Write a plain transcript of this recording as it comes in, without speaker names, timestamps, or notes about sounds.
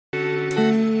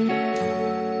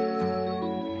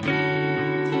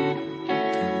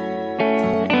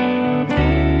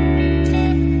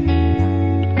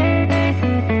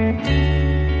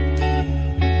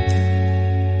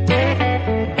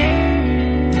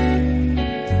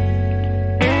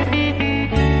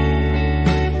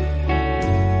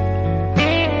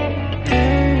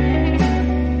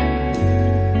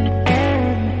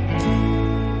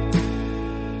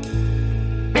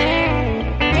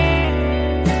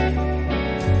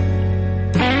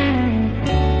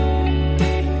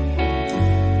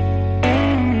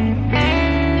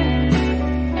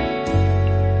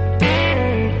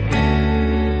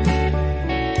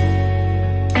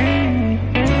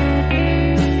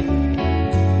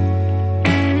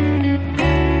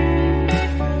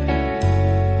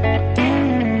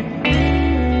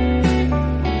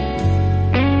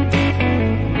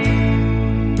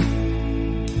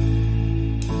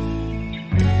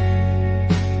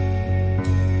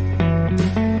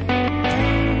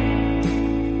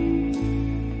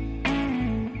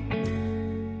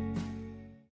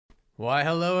Why,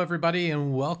 hello, everybody,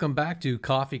 and welcome back to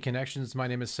Coffee Connections. My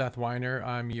name is Seth Weiner.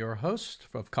 I'm your host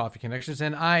of Coffee Connections,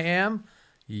 and I am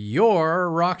your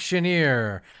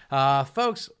Rocktioneer.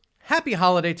 Folks, happy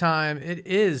holiday time. It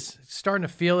is starting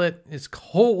to feel it. It's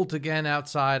cold again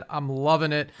outside. I'm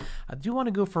loving it. I do want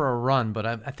to go for a run, but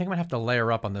I think I'm going to have to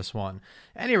layer up on this one.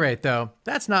 At any rate, though,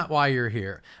 that's not why you're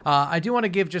here. I do want to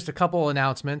give just a couple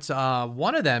announcements.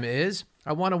 One of them is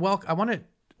I want to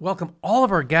welcome all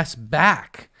of our guests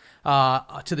back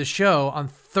to the show on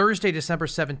Thursday, December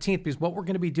 17th, because what we're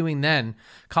going to be doing then,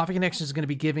 Coffee Connections is going to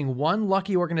be giving one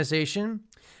lucky organization.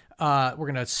 We're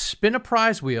going to spin a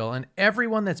prize wheel, and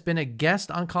everyone that's been a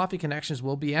guest on Coffee Connections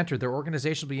will be entered. Their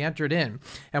organization will be entered in,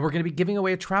 and we're going to be giving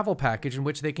away a travel package in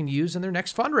which they can use in their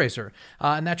next fundraiser.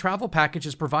 And that travel package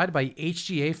is provided by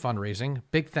HGA Fundraising.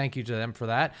 Big thank you to them for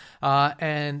that.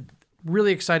 And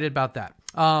really excited about that.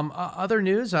 Other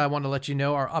news, I want to let you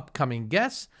know our upcoming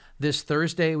guests. This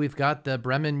Thursday, we've got the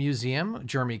Bremen Museum,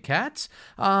 Jeremy Katz.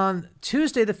 On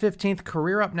Tuesday, the 15th,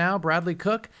 Career Up Now, Bradley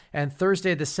Cook. And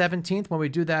Thursday, the 17th, when we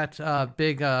do that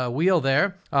big wheel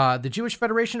there, the Jewish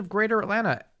Federation of Greater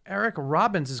Atlanta, Eric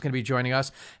Robbins is going to be joining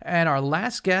us. And our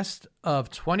last guest of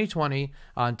 2020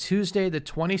 on Tuesday, the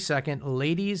 22nd,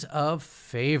 Ladies of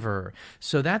Favor.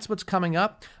 So that's what's coming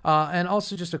up. And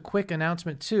also just a quick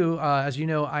announcement too. As you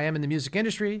know, I am in the music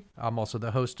industry. I'm also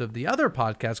the host of the other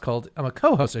podcast I'm a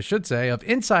co-host, I should say, of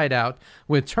Inside Out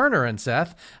with Turner and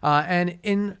Seth. And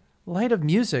in light of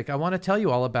music, I want to tell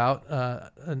you all about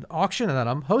an auction that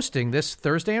I'm hosting this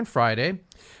Thursday and Friday,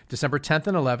 December 10th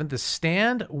and 11th, the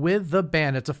Stand with the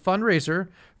Band. It's a fundraiser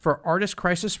for artist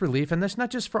crisis relief, and that's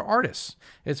not just for artists.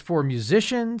 It's for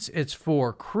musicians, it's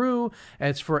for crew,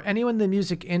 it's for anyone in the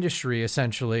music industry,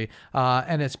 essentially,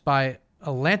 and it's by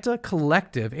Atlanta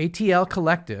Collective, ATL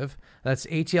Collective. That's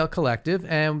ATL Collective,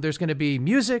 and there's going to be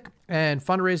music and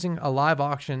fundraising, a live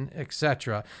auction,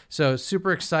 etc. So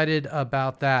super excited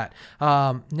about that.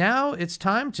 Now it's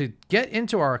time to get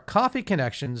into our Coffee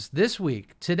Connections this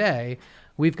week. Today,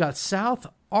 we've got South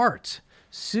Art,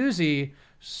 Susie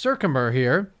Circumer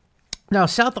here. Now,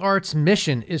 South Art's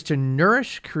mission is to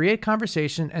nourish, create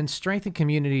conversation, and strengthen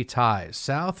community ties.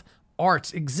 South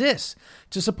Arts exists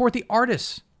to support the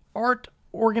artists, art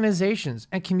organizations,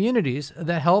 and communities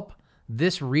that help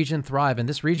this region thrive, and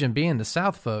this region being the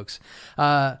South, folks.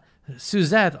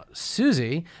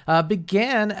 Susie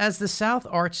began as the South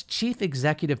Arts Chief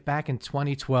Executive back in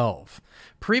 2012.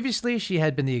 Previously, she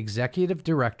had been the Executive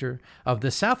Director of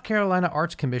the South Carolina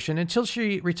Arts Commission until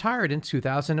she retired in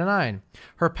 2009.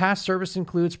 Her past service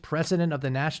includes President of the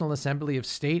National Assembly of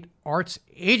State Arts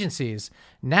Agencies,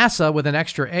 NASA with an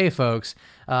extra A, folks.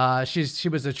 She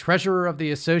was the Treasurer of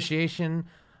the Association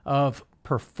of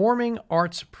Performing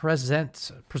Arts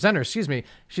presenters.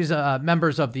 She's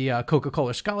members of the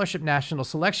Coca-Cola Scholarship National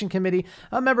Selection Committee,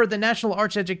 a member of the National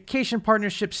Arts Education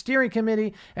Partnership Steering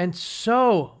Committee, and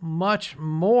so much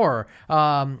more.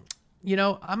 I'm going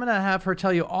to have her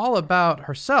tell you all about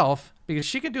herself because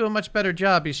she could do a much better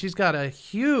job because she's got a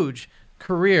huge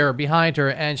career behind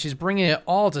her and she's bringing it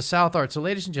all to South Art. So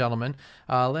ladies and gentlemen,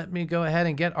 let me go ahead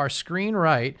and get our screen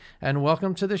right and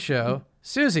welcome to the show,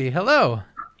 Susie. Hello.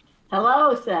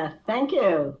 Hello, Seth. Thank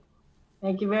you.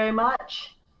 Thank you very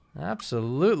much.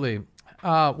 Absolutely.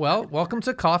 Well, welcome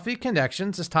to Coffee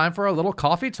Connections. It's time for a little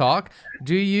coffee talk.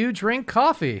 Do you drink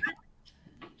coffee?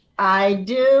 I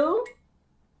do.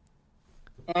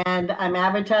 And I'm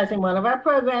advertising one of our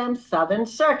programs, Southern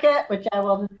Circuit, which I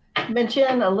will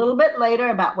mention a little bit later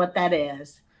about what that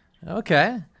is.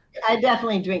 Okay. I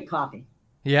definitely drink coffee.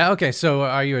 Yeah, okay. So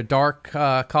are you a dark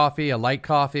coffee, a light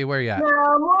coffee? Where are you at?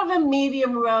 No, more of a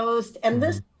medium roast. And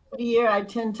this time of year, I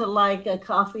tend to like a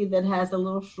coffee that has a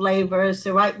little flavor.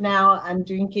 So right now, I'm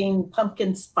drinking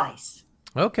pumpkin spice.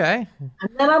 Okay.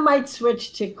 And then I might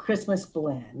switch to Christmas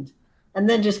blend. And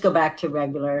then just go back to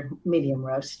regular medium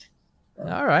roast.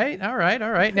 All right.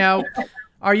 Now,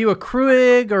 are you a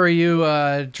Keurig, or are you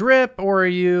a drip, or are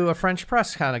you a French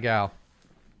press kind of gal?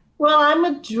 Well, I'm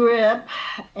a drip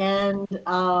and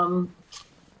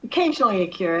occasionally a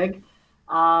Keurig,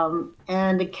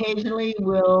 and occasionally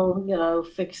we'll,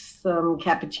 fix some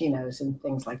cappuccinos and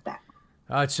things like that.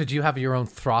 So do you have your own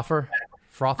frother?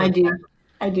 I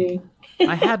do.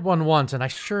 I had one once, and I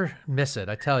sure miss it.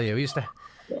 I tell you,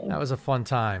 that was a fun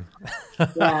time.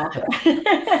 Yeah.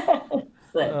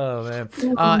 Oh man!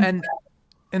 And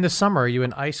in the summer, are you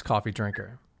an iced coffee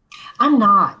drinker? I'm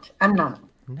not.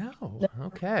 No.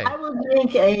 Okay. I will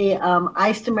drink a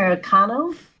iced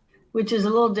Americano, which is a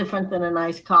little different than an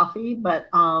iced coffee, but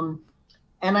and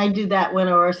I do that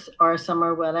winter or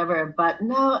summer, whatever. But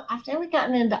no, I've never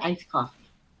gotten into iced coffee.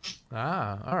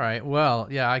 All right. Well,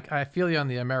 yeah, I feel you on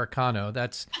the Americano.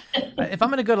 That's if I'm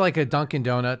going to go to like a Dunkin'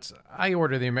 Donuts, I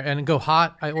order and go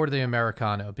hot. I order the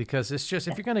Americano because it's just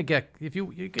if you're going to get if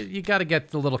you got to get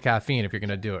the little caffeine if you're going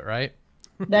to do it, right?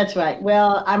 That's right.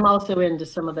 Well, I'm also into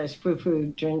some of those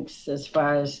frou-frou drinks as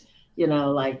far as,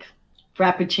 like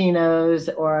Frappuccinos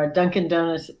or Dunkin'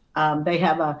 Donuts. They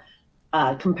have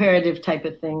a comparative type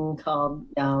of thing called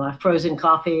a frozen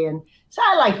coffee. And so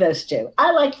I like those too.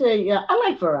 I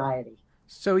like variety.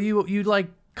 So you like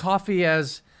coffee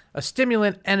as a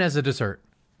stimulant and as a dessert.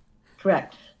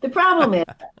 Correct. The problem is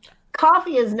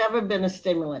coffee has never been a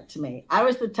stimulant to me. I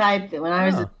was the type that when I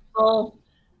was at Oh, school,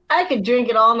 I could drink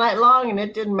it all night long and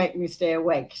it didn't make me stay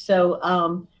awake. So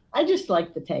I just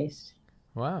like the taste.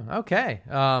 wow. Okay.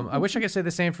 I wish I could say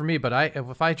the same for me, but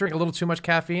if I drink a little too much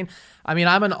caffeine, I mean,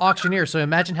 I'm an auctioneer, so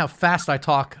imagine how fast I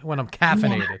talk when I'm Yeah.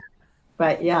 caffeinated.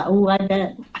 Right. Yeah. Oh, I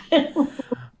bet.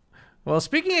 Well,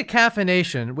 speaking of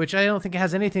caffeination, which I don't think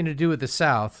has anything to do with the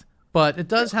South, but it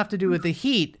does have to do with the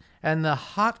heat and the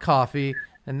hot coffee,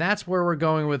 and that's where we're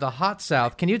going with the hot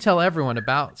South. Can you tell everyone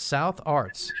about South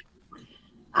Arts?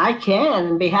 I can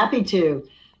and be happy to.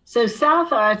 So,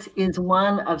 South Arts is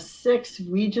one of six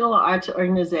regional arts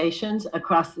organizations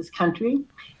across this country.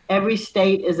 Every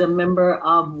state is a member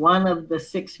of one of the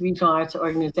six regional arts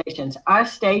organizations. Our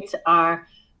states are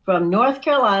from North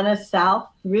Carolina, south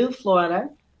through Florida,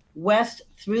 west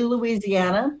through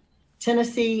Louisiana,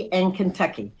 Tennessee, and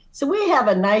Kentucky. So, we have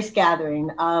a nice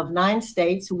gathering of nine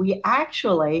states. We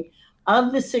actually,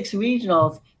 of the six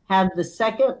regionals, have the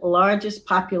second largest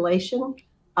population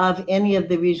of any of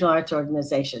the regional arts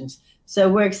organizations. So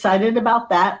we're excited about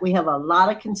that. We have a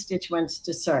lot of constituents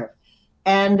to serve.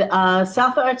 And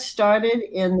South Arts started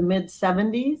in the mid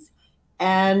 70s.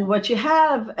 And what you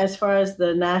have as far as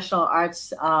the national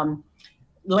arts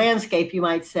landscape, you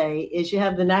might say, is you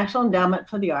have the National Endowment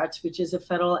for the Arts, which is a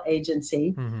federal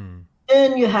agency. Hmm.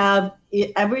 Then you have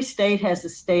every state has a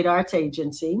state arts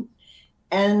agency.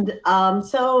 And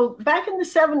so back in the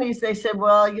 70s, they said,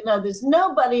 well, there's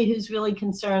nobody who's really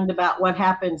concerned about what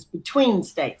happens between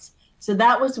states. So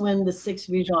that was when the six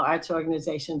regional arts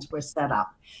organizations were set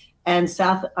up. And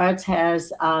South Arts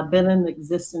has been in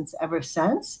existence ever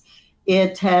since.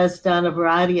 It has done a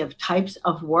variety of types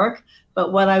of work.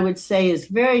 But what I would say is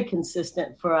very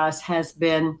consistent for us has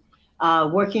been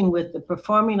working with the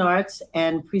performing arts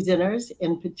and presenters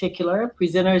in particular,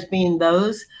 presenters being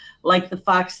those like the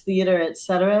Fox Theater, et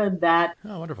cetera, that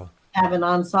Oh, wonderful. have an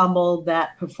ensemble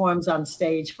that performs on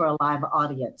stage for a live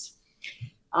audience.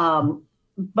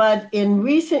 But in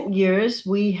recent years,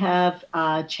 we have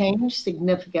changed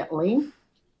significantly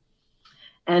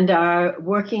and are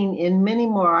working in many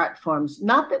more art forms.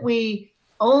 Not that we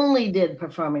only did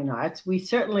performing arts, we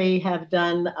certainly have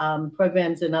done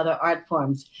programs in other art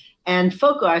forms. And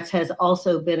folk arts has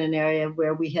also been an area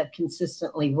where we have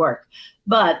consistently worked.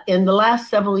 But in the last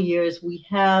several years, we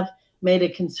have made a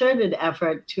concerted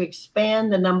effort to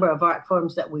expand the number of art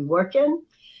forms that we work in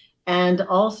and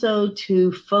also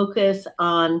to focus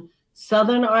on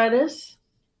Southern artists,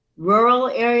 rural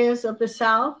areas of the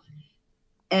South,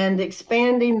 and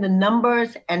expanding the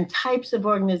numbers and types of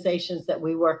organizations that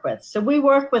we work with. So we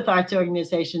work with arts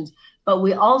organizations, but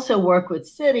we also work with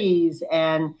cities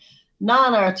and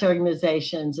non-arts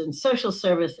organizations and social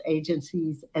service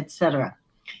agencies, et cetera.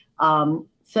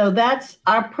 So that's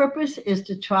our purpose is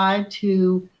to try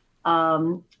to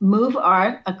move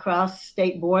art across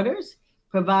state borders,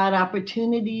 provide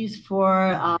opportunities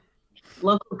for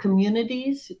local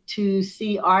communities to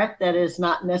see art that is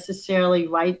not necessarily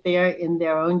right there in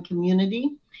their own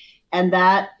community. And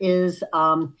that is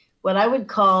what I would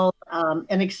call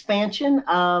an expansion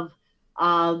of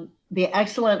the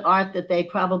excellent art that they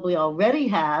probably already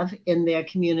have in their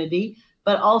community,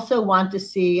 but also want to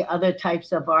see other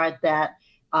types of art that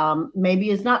maybe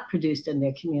is not produced in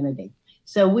their community.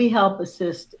 So we help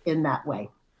assist in that way.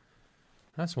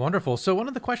 That's wonderful. So one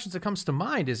of the questions that comes to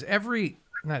mind is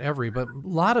not every, but a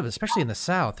lot of, especially in the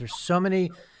South, there's so many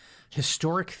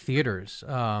historic theaters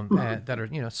that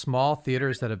are, small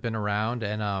theaters that have been around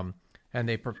and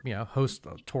they, host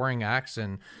touring acts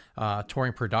and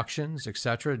touring productions,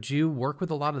 etc. Do you work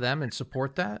with a lot of them and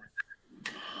support that?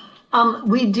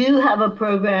 We do have a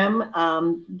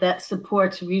program that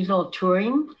supports regional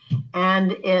touring,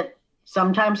 and it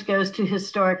sometimes goes to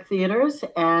historic theaters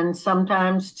and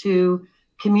sometimes to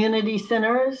community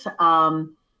centers,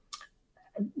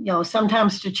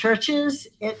 sometimes to churches.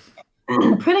 It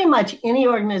pretty much any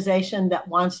organization that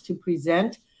wants to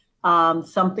present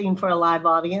something for a live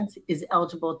audience is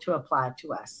eligible to apply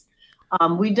to us.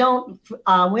 We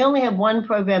only have one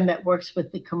program that works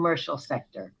with the commercial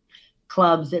sector.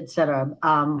 clubs, etc.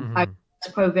 Our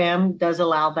program does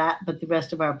allow that, but the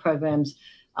rest of our programs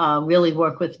really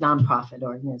work with nonprofit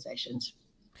organizations.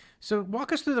 So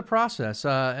walk us through the process.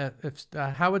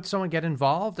 How would someone get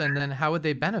involved, and then how would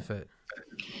they benefit?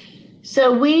 So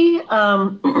we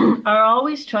are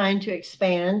always trying to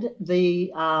expand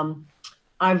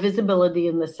our visibility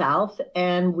in the South,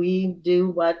 and we do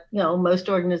what most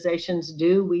organizations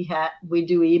do. We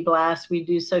do e-blasts, we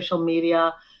do social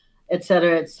media, et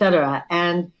cetera, et cetera,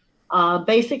 and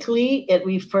basically it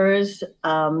refers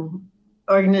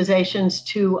organizations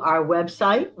to our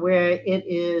website, where it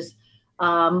is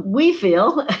we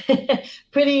feel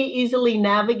pretty easily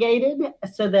navigated,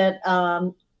 so that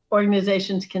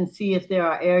organizations can see if there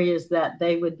are areas that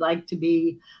they would like to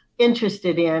be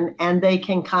interested in, and they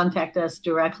can contact us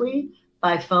directly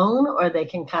by phone, or they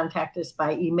can contact us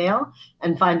by email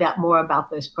and find out more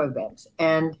about those programs.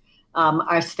 And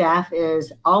our staff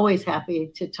is always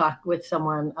happy to talk with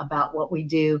someone about what we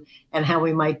do and how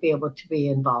we might be able to be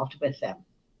involved with them.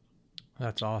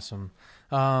 That's awesome.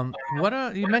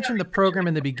 You mentioned the program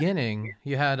in the beginning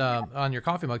you had on your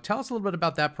coffee mug. Tell us a little bit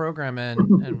about that program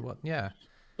and what, yeah.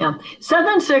 Yeah.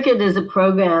 Southern Circuit is a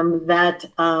program that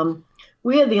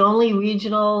we are the only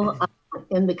regional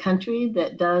in the country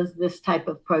that does this type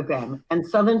of program. And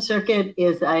Southern Circuit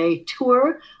is a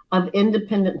tour of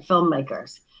independent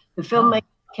filmmakers. The filmmakers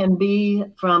can be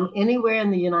from anywhere in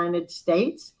the United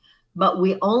States, but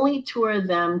we only tour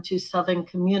them to Southern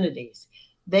communities.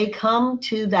 They come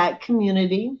to that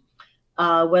community,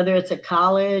 whether it's a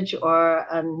college or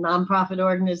a nonprofit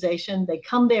organization. They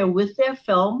come there with their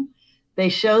film. They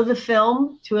show the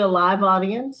film to a live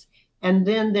audience, and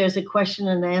then there's a question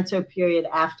and answer period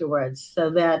afterwards, so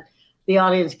that the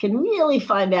audience can really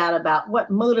find out about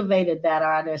what motivated that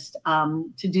artist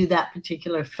to do that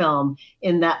particular film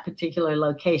in that particular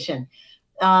location.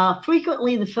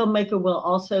 Frequently, the filmmaker will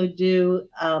also do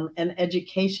an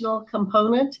educational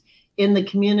component in the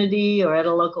community or at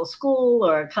a local school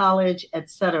or a college,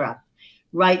 etc.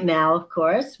 Right now, of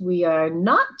course, we are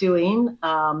not doing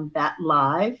that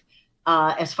live,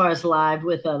 as far as live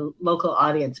with a local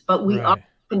audience, but we are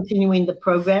continuing the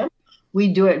program.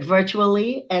 We do it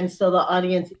virtually, and so the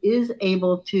audience is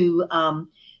able to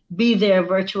be there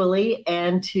virtually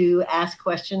and to ask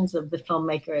questions of the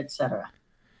filmmaker, etc.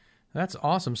 That's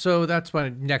awesome. So that's my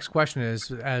next question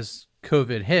is, as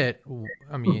COVID hit,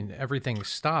 I mean, everything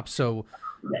stopped. So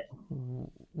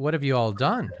what have you all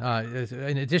done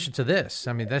in addition to this?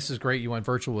 I mean, this is great. You went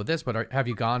virtual with this, but have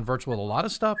you gone virtual with a lot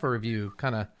of stuff, or have you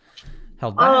kind of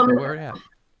held back?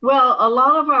 Well, a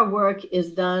lot of our work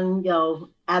is done,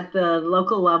 at the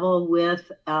local level with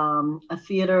a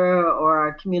theater or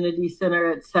a community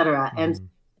center, et cetera. And it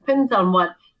depends on what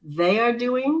they are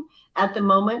doing at the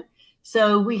moment.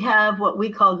 So we have what we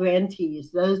call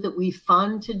grantees, those that we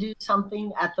fund to do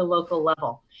something at the local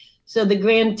level. So the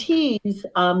grantees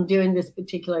during this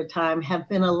particular time have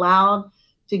been allowed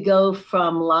to go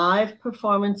from live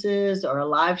performances or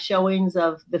live showings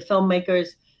of the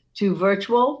filmmakers to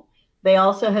virtual. They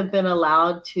also have been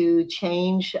allowed to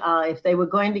change if they were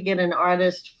going to get an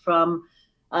artist from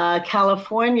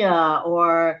California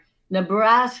or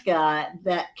Nebraska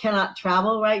that cannot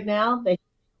travel right now. They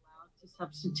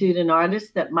substitute an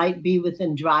artist that might be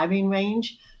within driving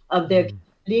range of their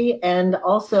community, and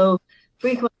also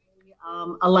frequently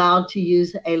allowed to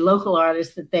use a local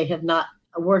artist that they have not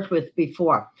worked with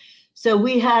before. So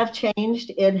we have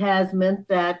changed. It has meant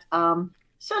that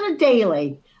sort of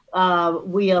daily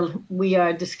we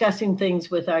are discussing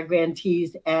things with our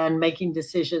grantees and making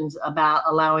decisions about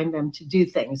allowing them to do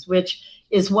things, which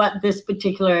is what this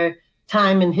particular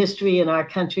time in history in our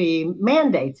country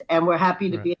mandates, and we're happy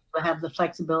to be able to have the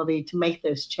flexibility to make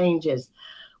those changes.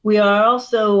 We are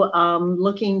also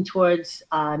looking towards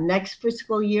next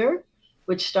fiscal year,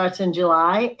 which starts in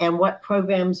July, and what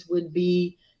programs would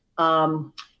be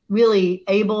really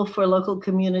able for local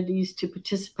communities to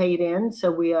participate in.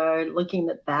 So we are looking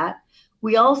at that.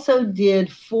 We also did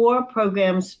 4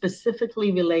 programs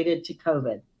specifically related to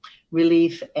COVID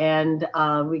relief and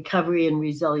recovery and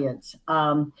resilience.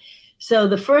 So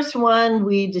the first one,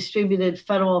 we distributed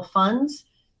federal funds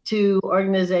to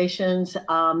organizations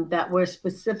that were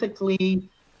specifically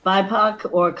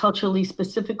BIPOC or culturally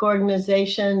specific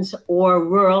organizations or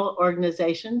rural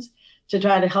organizations to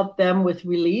try to help them with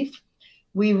relief.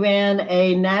 We ran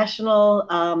a national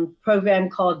program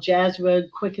called Jazz Road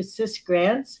Quick Assist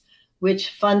Grants, which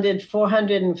funded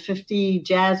 450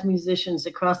 jazz musicians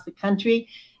across the country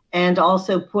and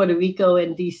also Puerto Rico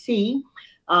and DC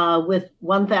with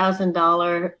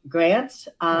 $1,000 grants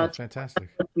fantastic.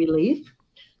 relief.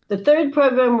 The third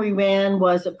program we ran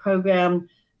was a program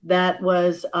that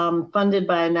was funded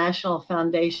by a national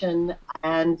foundation,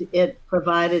 and it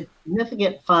provided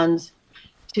significant funds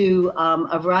to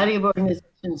a variety of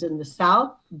organizations in the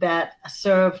South that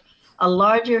serve a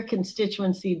larger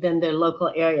constituency than their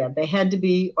local area. They had to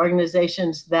be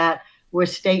organizations that were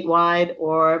statewide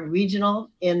or regional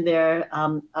in their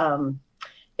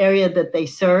area that they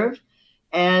served.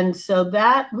 And so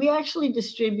that we actually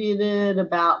distributed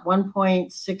about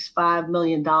 $1.65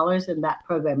 million in that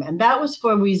program. And that was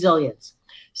for resilience.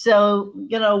 So,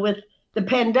 with the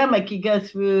pandemic, you go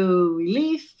through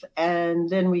relief and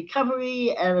then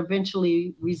recovery and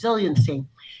eventually resiliency.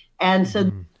 And so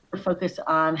focus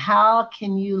on how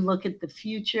can you look at the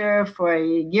future for a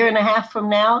year and a half from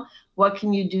now? What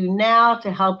can you do now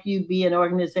to help you be an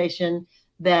organization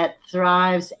that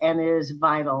thrives and is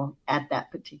vital at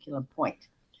that particular point?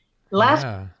 Last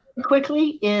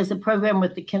quickly is a program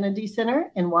with the Kennedy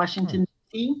Center in Washington,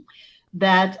 D.C.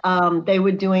 that they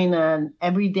were doing an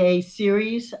everyday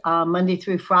series, Monday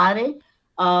through Friday,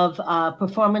 of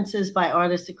performances by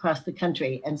artists across the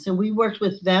country. And so we worked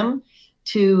with them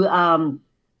to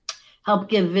help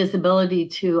give visibility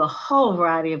to a whole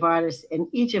variety of artists in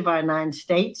each of our 9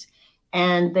 states.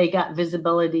 And they got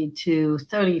visibility to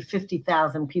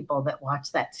 50,000 people that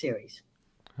watched that series.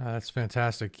 That's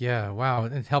fantastic. Yeah. Wow.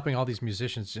 And helping all these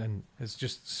musicians and it's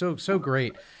just so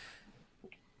great.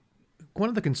 One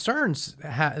of the concerns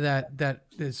that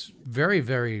is very,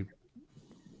 very,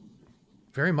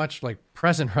 very much like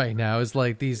present right now is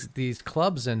like these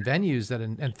clubs and venues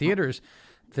and theaters,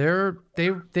 they've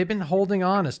been holding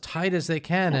on as tight as they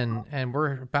can. And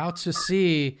we're about to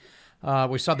see,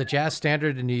 we saw the Jazz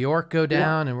Standard in New York go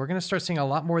down, and we're going to start seeing a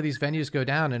lot more of these venues go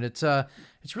down. And it's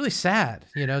really sad,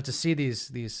 to see these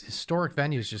historic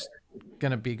venues just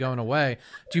going to be going away.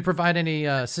 Do you provide any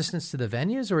assistance to the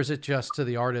venues, or is it just to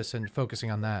the artists and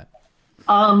focusing on that?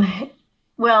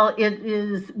 Well, it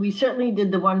is. We certainly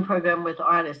did the one program with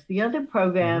artists. The other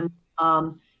program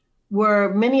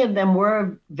many of them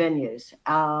were venues,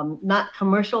 not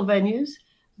commercial venues,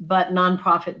 but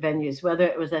nonprofit venues, whether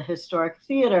it was a historic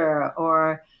theater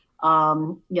or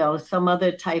some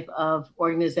other type of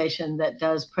organization that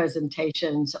does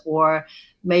presentations, or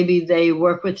maybe they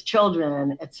work with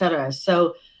children, et cetera.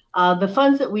 So the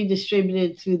funds that we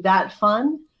distributed through that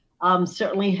fund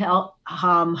certainly help,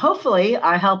 hopefully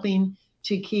are helping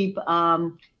to keep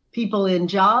people in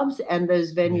jobs and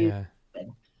those venues.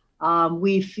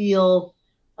 We feel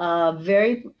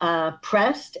very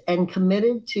pressed and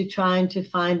committed to trying to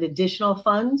find additional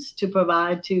funds to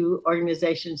provide to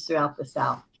organizations throughout the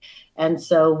South. And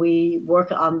so we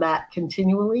work on that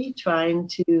continually, trying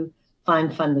to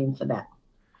find funding for that.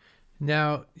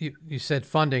 Now, you said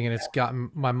funding, and it's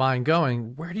gotten my mind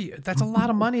going. That's a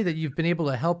lot of money that you've been able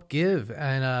to help give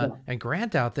and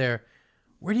grant out there.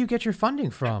 Where do you get your funding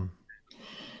from?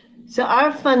 So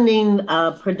our funding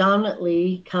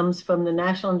predominantly comes from the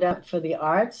National Endowment for the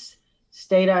Arts,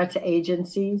 state arts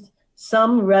agencies,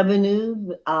 some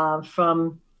revenue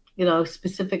from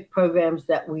specific programs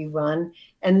that we run.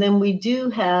 And then we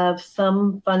do have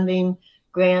some funding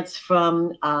grants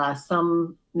from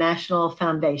some national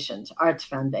foundations,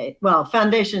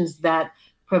 foundations that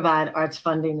provide arts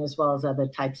funding as well as other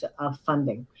types of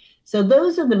funding. So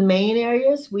those are the main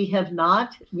areas. We have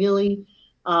not really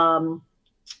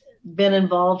been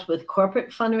involved with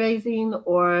corporate fundraising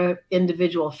or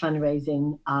individual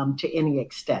fundraising to any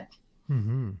extent.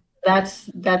 Mm-hmm.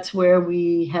 That's where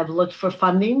we have looked for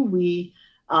funding. We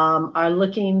are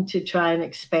looking to try and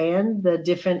expand the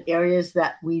different areas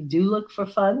that we do look for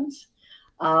funds.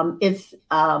 It's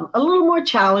a little more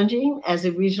challenging as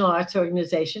a regional arts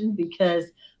organization because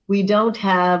we don't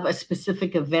have a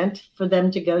specific event for them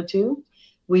to go to.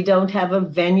 We don't have a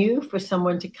venue for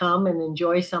someone to come and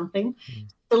enjoy something.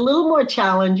 It's a little more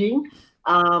challenging,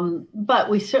 but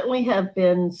we certainly have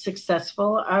been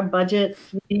successful. Our budget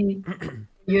 3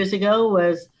 years ago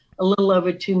was a little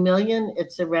over $2 million.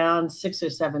 It's around $6 or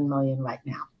 $7 million right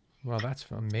now. Well, that's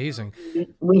amazing.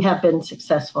 We have been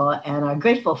successful and are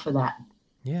grateful for that.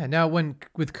 Yeah. Now,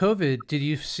 with COVID, did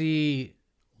you see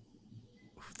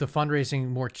the fundraising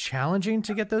more challenging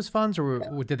to get those funds, or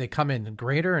did they come in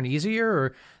greater and easier,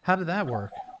 or how did that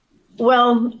work?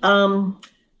 Well,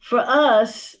 for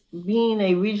us, being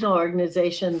a regional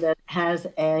organization that has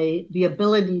the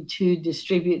ability to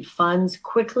distribute funds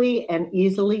quickly and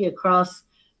easily across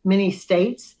many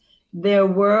states, there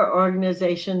were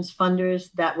organizations,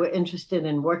 funders that were interested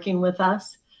in working with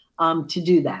us to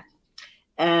do that.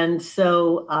 And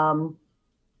so,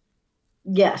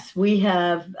 yes, we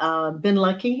have been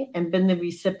lucky and been the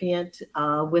recipient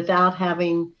without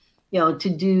having, to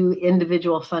do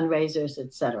individual fundraisers,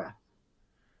 et cetera.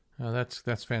 Oh,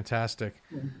 that's fantastic.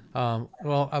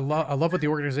 Well, I love what the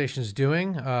organization is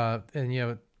doing, and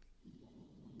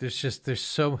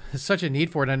there's such a need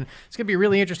for it, and it's going to be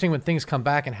really interesting when things come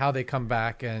back and how they come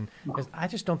back. And I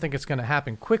just don't think it's going to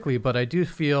happen quickly, but I do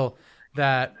feel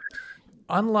that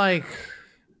unlike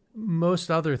most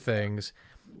other things,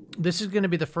 this is going to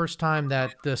be the first time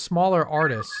that the smaller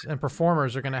artists and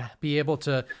performers are going to be able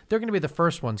to, they're going to be the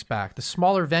first ones back. The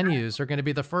smaller venues are going to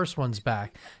be the first ones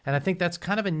back. And I think that's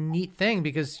kind of a neat thing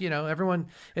because, everyone,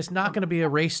 it's not going to be a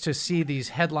race to see these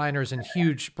headliners and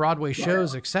huge Broadway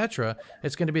shows, etc.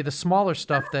 It's going to be the smaller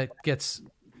stuff that gets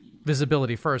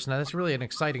visibility first. And that's really an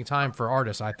exciting time for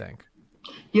artists, I think.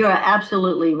 You're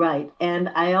absolutely right. And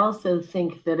I also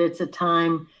think that it's a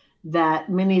time that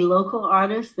many local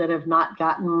artists that have not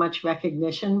gotten much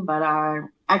recognition but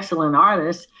are excellent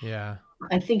artists. Yeah.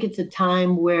 I think it's a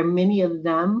time where many of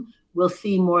them will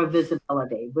see more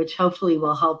visibility, which hopefully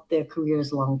will help their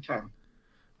careers long term.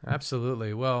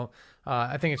 Absolutely. Well,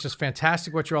 I think it's just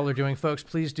fantastic what you all are doing, folks.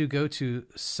 Please do go to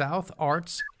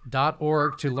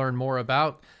southarts.org to learn more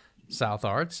about South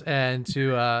Arts and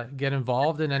to get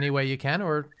involved in any way you can,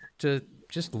 or to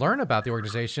just learn about the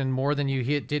organization more than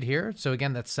you did here. So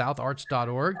again, that's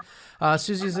southarts.org.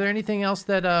 Susie, is there anything else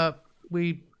that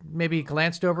we maybe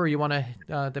glanced over or you want to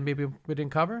that maybe we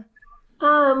didn't cover?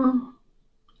 Not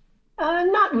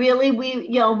really.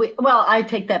 Well, I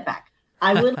take that back.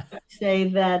 I would like to say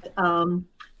that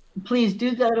please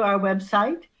do go to our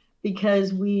website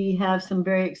because we have some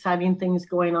very exciting things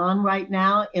going on right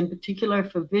now, in particular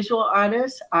for visual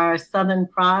artists, our Southern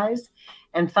Prize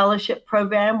and Fellowship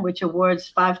Program, which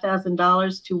awards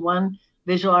 $5,000 to one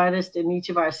visual artist in each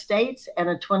of our states and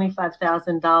a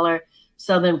 $25,000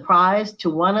 Southern Prize to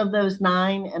one of those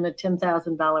 9 and a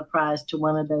 $10,000 prize to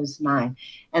one of those 9.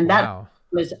 And that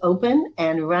is open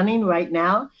and running right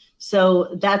now.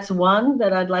 So that's one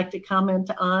that I'd like to comment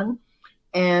on.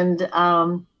 And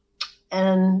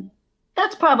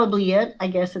that's probably it, I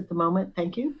guess, at the moment.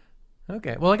 Thank you.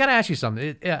 Okay. Well, I got to ask you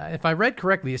something. If I read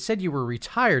correctly, it said you were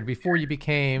retired before you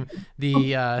became the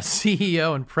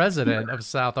CEO and president of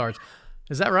South Arts.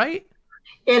 Is that right?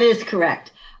 It is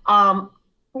correct. I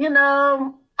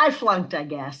flunked, I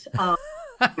guess,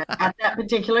 at that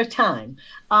particular time.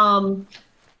 There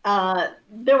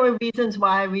were reasons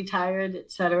why I retired, et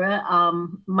cetera.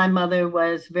 My mother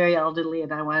was very elderly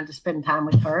and I wanted to spend time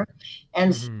with her.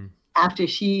 And after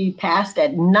she passed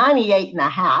at 98 and a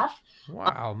half,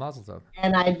 wow, mazel tov.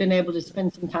 And I'd been able to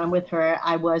spend some time with her,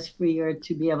 I was freer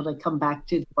to be able to come back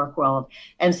to the work world.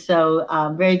 And so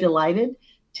I'm very delighted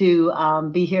to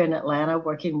be here in Atlanta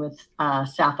working with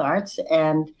South Arts.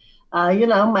 And,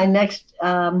 my next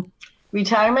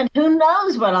retirement, who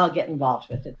knows what I'll get involved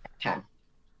with at that time.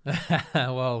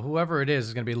 Well, whoever it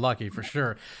is going to be lucky for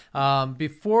sure.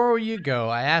 Before you go,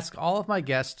 I ask all of my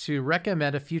guests to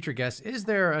recommend a future guest. Is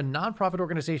there a nonprofit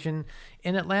organization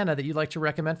in Atlanta that you'd like to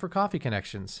recommend for Coffee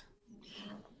Connections?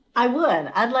 I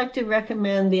would. I'd like to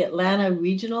recommend the Atlanta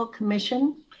Regional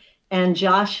Commission and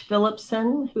Josh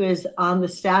Phillipson, who is on the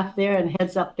staff there and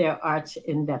heads up their arts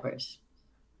endeavors.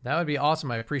 That would be awesome.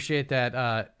 I appreciate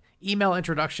that. Email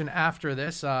introduction after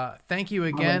this. Thank you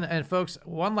again. And folks,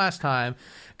 one last time,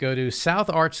 go to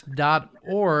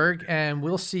southarts.org and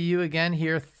we'll see you again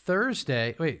here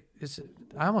Thursday. Wait,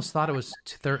 I almost thought it was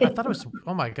I thought it was,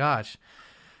 oh my gosh.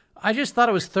 I just thought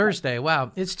it was Thursday.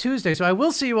 Wow, it's Tuesday. So I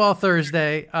will see you all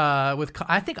Thursday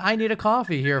I think I Need a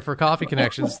Coffee here for Coffee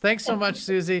Connections. Thanks so much,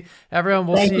 Susie. Everyone,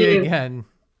 we'll see you again.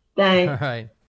 Thanks. All right.